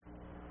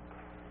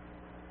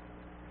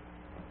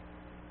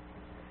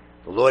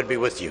The Lord be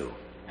with you.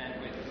 And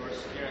with your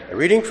spirit. A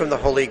reading from the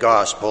Holy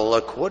Gospel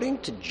according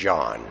to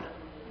John.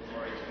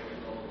 Glory to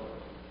you, O Lord.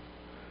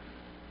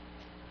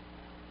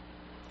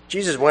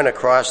 Jesus went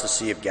across the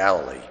Sea of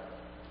Galilee.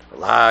 A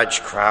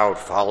large crowd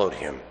followed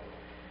him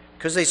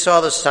because they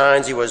saw the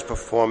signs he was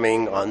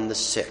performing on the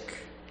sick.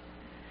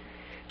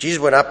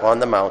 Jesus went up on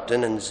the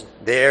mountain, and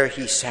there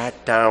he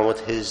sat down with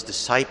his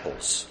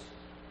disciples.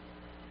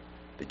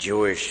 The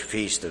Jewish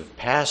feast of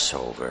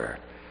Passover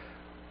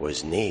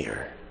was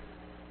near.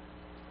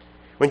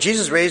 When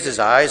Jesus raised his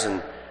eyes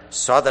and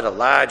saw that a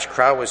large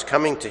crowd was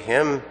coming to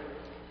him,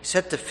 he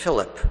said to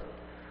Philip,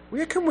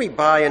 "Where can we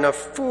buy enough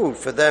food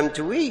for them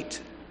to eat?"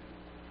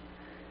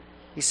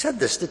 He said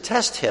this to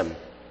test him,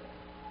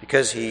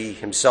 because he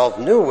himself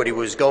knew what he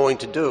was going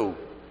to do.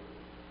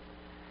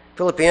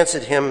 Philip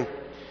answered him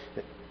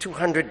that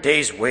 200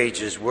 days'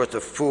 wages worth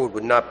of food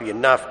would not be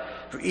enough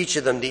for each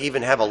of them to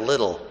even have a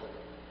little.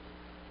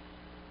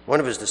 One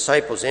of his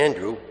disciples,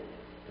 Andrew,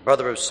 the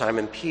brother of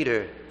Simon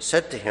Peter,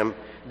 said to him,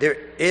 "There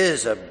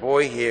is a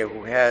boy here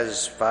who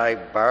has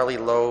 5 barley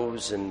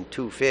loaves and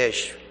 2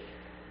 fish.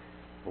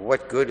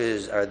 What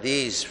good are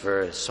these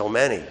for so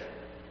many?"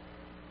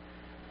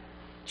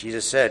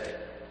 Jesus said,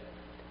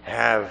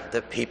 "Have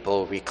the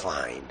people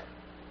recline."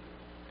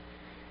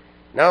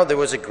 Now there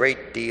was a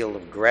great deal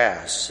of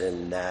grass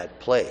in that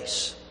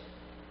place.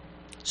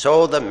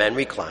 So the men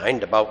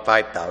reclined, about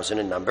 5,000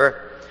 in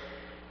number.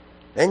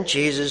 Then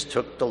Jesus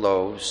took the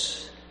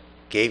loaves,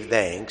 gave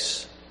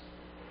thanks,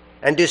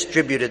 and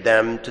distributed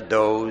them to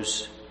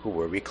those who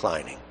were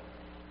reclining,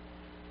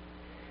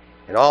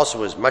 and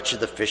also as much of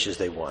the fish as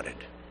they wanted.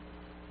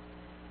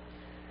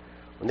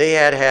 When they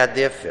had had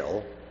their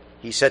fill,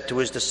 he said to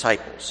his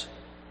disciples,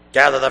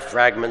 "Gather the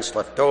fragments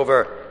left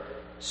over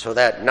so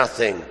that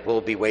nothing will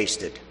be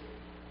wasted."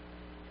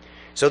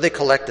 So they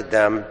collected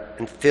them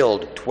and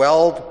filled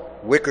 12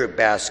 wicker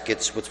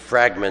baskets with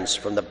fragments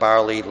from the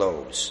barley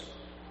loaves.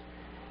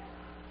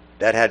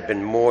 That had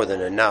been more than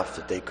enough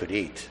that they could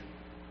eat.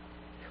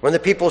 When the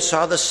people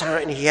saw the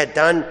sign he had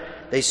done,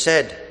 they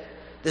said,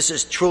 "This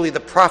is truly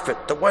the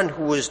prophet, the one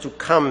who is to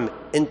come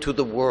into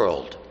the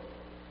world."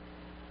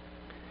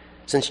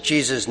 Since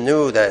Jesus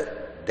knew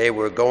that they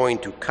were going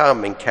to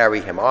come and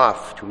carry him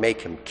off to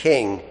make him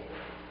king,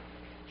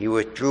 he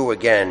withdrew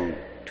again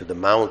to the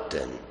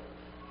mountain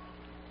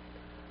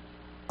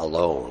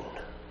alone.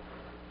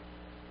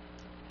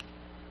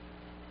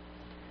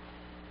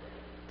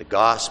 The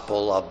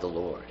Gospel of the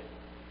Lord.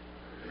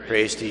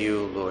 Praise to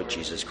you, Lord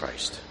Jesus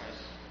Christ.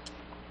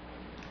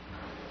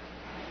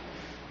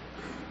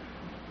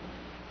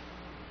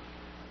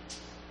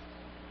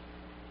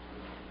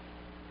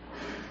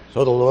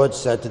 So the Lord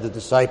said to the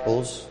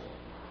disciples,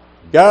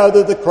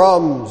 "Gather the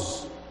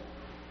crumbs."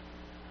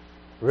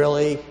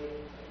 Really?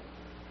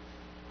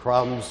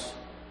 Crumbs?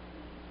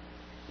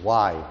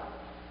 Why?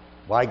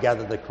 Why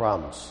gather the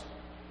crumbs?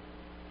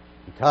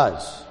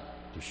 Because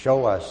to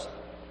show us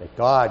that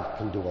God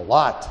can do a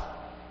lot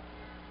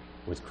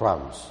with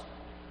crumbs.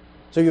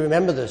 So you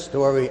remember the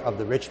story of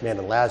the rich man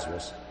and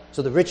Lazarus.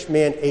 So the rich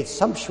man ate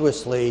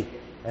sumptuously,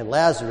 and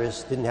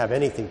Lazarus didn't have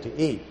anything to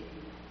eat.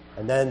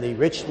 And then the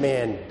rich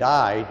man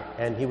died,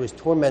 and he was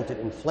tormented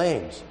in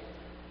flames.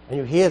 And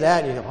you hear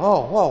that, and you go,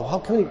 "Oh, whoa!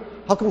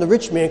 How come the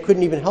rich man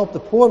couldn't even help the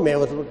poor man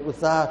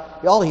with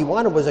all he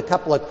wanted was a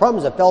couple of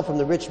crumbs that fell from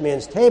the rich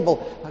man's table?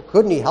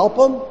 Couldn't he help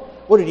him?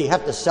 What, did he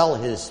have to sell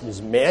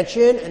his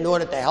mansion in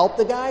order to help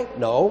the guy?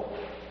 No.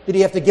 Did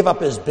he have to give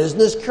up his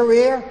business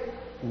career?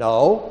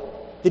 No.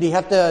 Did he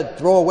have to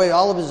throw away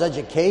all of his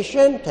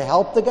education to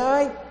help the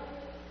guy?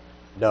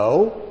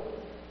 No.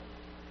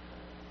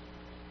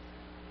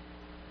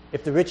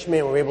 If the rich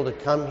man were able to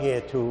come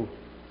here to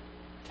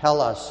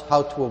tell us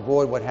how to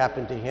avoid what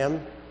happened to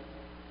him,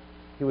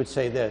 he would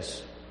say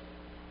this: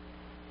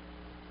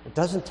 it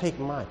doesn't take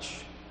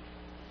much.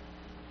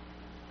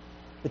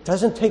 It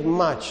doesn't take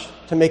much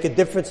to make a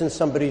difference in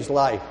somebody's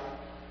life.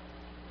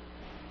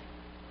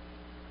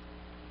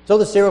 So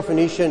the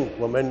Syrophoenician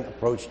woman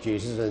approached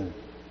Jesus and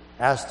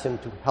asked him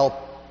to help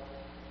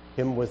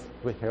him with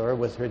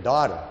her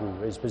daughter,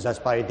 who is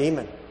possessed by a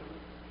demon.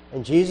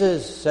 And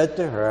Jesus said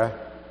to her,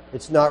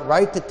 "It's not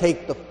right to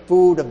take the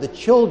food of the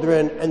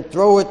children and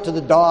throw it to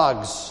the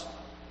dogs."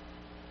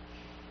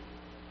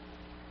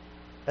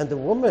 And the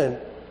woman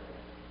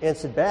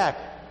answered back,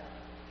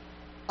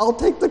 "I'll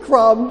take the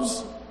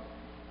crumbs.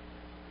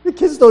 The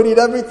kids don't eat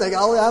everything.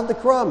 I'll have the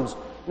crumbs."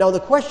 Now the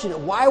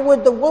question, why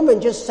would the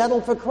woman just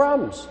settle for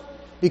crumbs?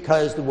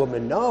 Because the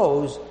woman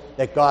knows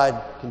that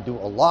God can do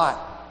a lot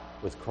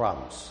with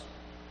crumbs.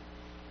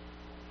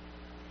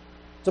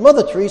 So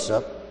Mother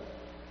Teresa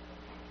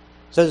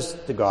says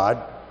to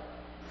God,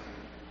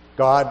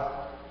 "God,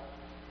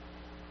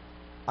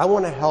 I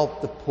want to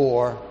help the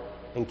poor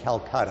in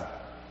Calcutta."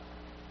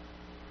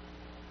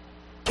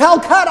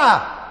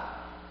 Calcutta!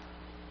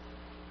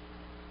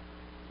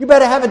 You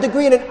better have a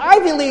degree in an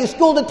Ivy League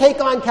school to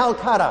take on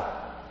Calcutta.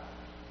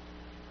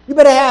 You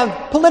better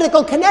have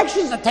political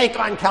connections to take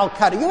on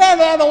Calcutta. You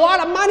better have a lot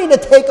of money to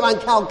take on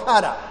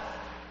Calcutta.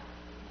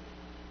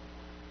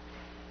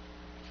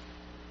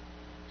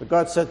 So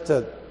God said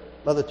to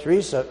Mother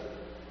Teresa,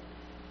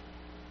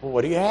 well,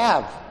 what do you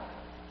have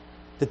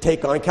to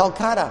take on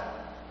Calcutta?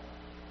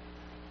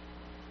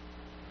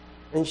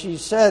 And she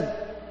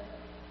said,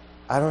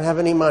 I don't have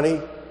any money.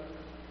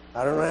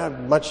 I don't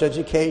have much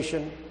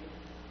education.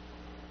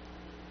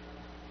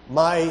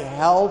 My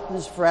health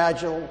is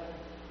fragile,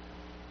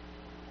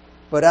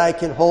 but I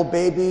can hold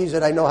babies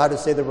and I know how to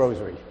say the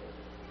rosary.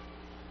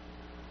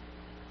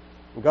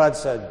 And God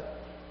said,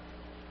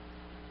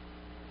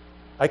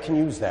 I can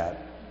use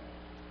that.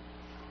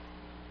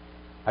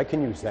 I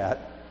can use that.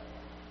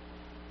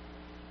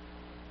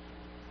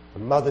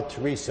 And Mother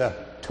Teresa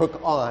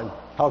took on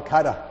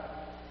Calcutta.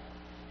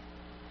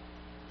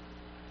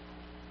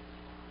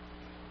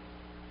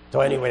 So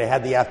anyway, I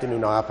had the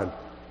afternoon off and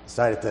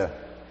decided to,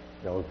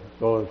 go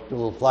do a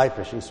little fly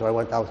fishing. So I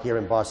went out here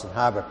in Boston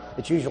Harbor.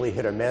 It's usually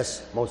hit or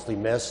miss, mostly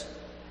miss.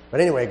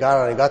 But anyway,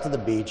 I got to the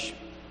beach,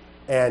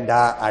 and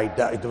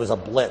there was a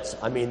blitz.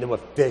 I mean, there were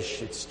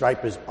fish and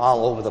stripers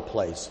all over the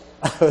place.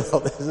 I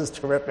thought, this is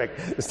terrific.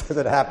 This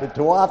doesn't happen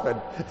too often.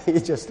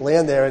 You just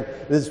land there, and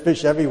there's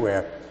fish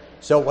everywhere.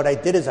 So what I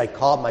did is I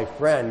called my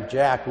friend,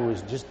 Jack, who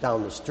was just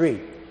down the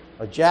street.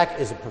 Jack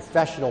is a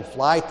professional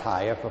fly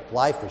tyer for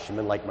fly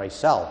fishermen like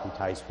myself. He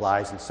ties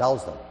flies and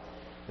sells them.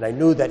 And I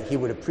knew that he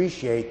would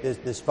appreciate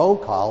this phone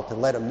call to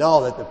let him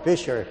know that the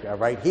fish are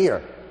right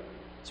here.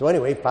 So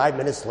anyway, 5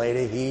 minutes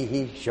later,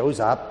 he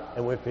shows up,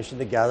 and we're fishing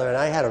together, and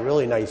I had a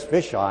really nice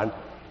fish on,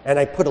 and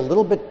I put a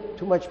little bit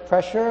too much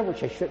pressure,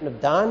 which I shouldn't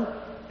have done,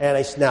 and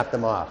I snapped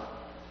him off.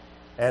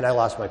 And I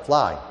lost my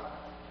fly.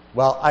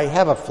 Well, I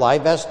have a fly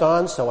vest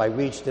on, so I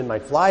reached in my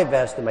fly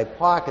vest in my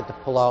pocket to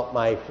pull out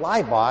my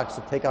fly box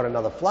to take out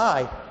another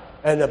fly,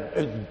 and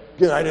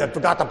I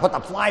forgot to put the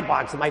fly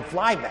box in my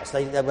fly vest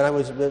when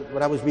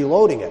I was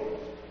reloading it.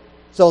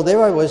 So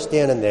there I was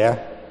standing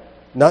there,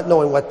 not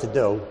knowing what to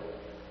do.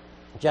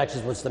 Jack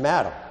says, "What's the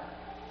matter?"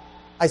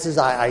 I says,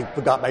 I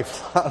forgot my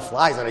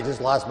flies and I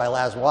just lost my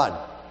last one.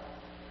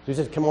 So he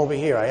says, "Come over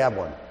here, I have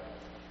one."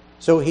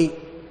 So he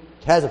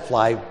has a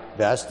fly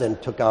vest and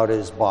took out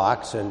his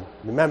box, and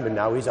remember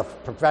now, he's a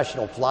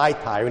professional fly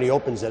tyer, and he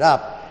opens it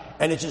up,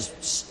 and it's just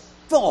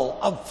full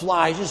of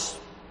flies,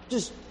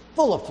 just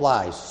full of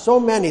flies. So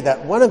many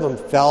that one of them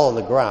fell on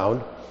the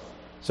ground.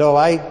 So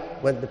I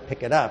went to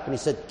pick it up, and he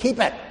said, "Keep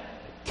it,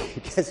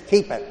 just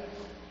keep it."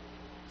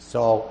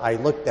 So I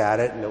looked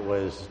at it, and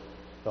it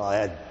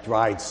had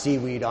dried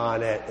seaweed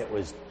on it. It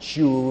was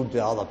chewed,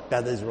 all the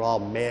feathers were all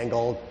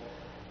mangled.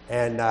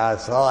 And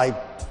that's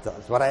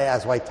what I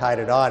asked why I tied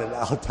it on, and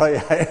I'll tell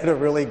you, I had a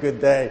really good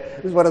day.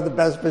 It was one of the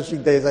best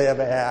fishing days I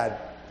ever had.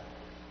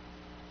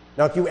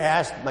 Now, if you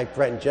asked my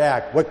friend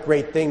Jack, what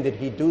great thing did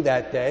he do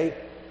that day,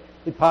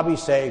 he'd probably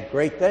say,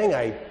 "Great thing."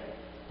 I'd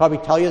probably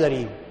tell you that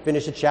he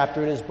finished a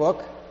chapter in his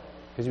book,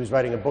 because he was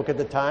writing a book at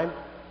the time.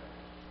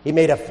 He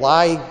made a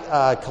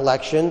fly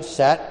collection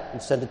set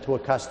and sent it to a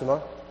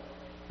customer.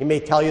 He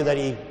may tell you that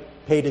he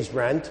paid his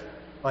rent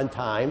on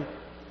time.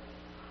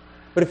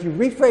 But if you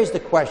rephrase the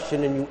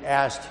question and you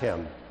asked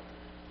him,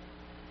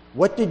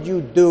 "What did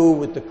you do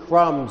with the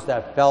crumbs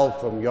that fell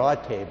from your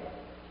table?"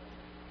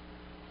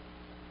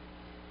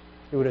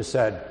 he would have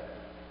said,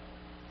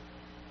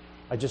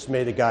 "I just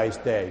made a guy's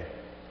day.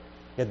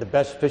 He had the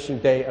best fishing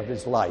day of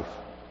his life."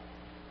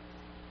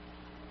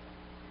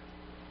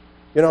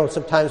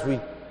 Sometimes we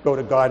go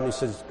to God and he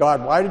says,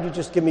 "God, why did you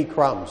just give me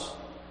crumbs?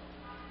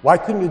 Why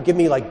couldn't you give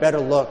me better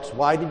looks?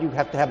 Why did you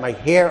have to have my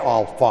hair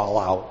all fall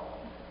out?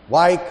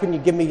 Why couldn't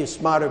you give me a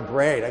smarter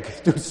brain? I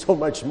could do so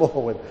much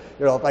more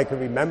if I could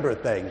remember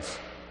things."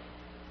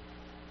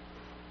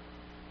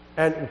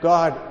 And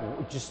God,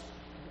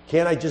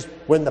 can't I just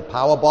win the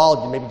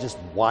Powerball maybe just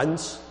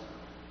once?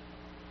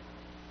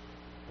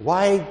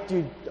 Why do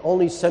you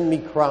only send me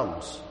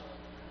crumbs?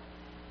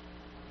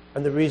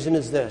 And the reason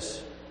is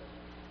this: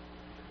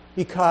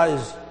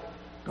 because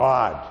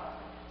God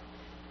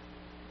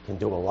can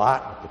do a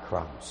lot with the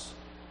crumbs.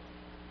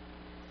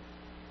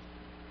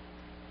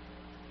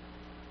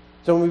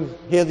 So when we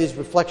hear this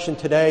reflection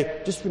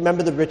today, just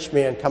remember the rich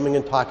man coming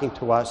and talking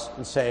to us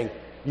and saying,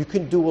 "You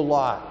can do a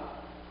lot.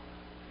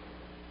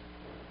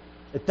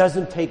 It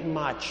doesn't take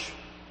much.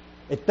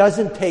 It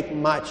doesn't take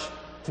much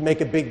to make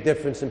a big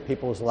difference in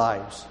people's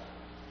lives."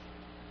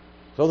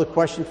 So the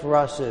question for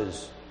us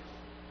is,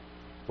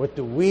 what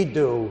do we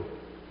do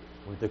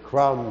with the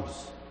crumbs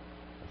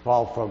that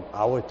fall from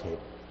our table?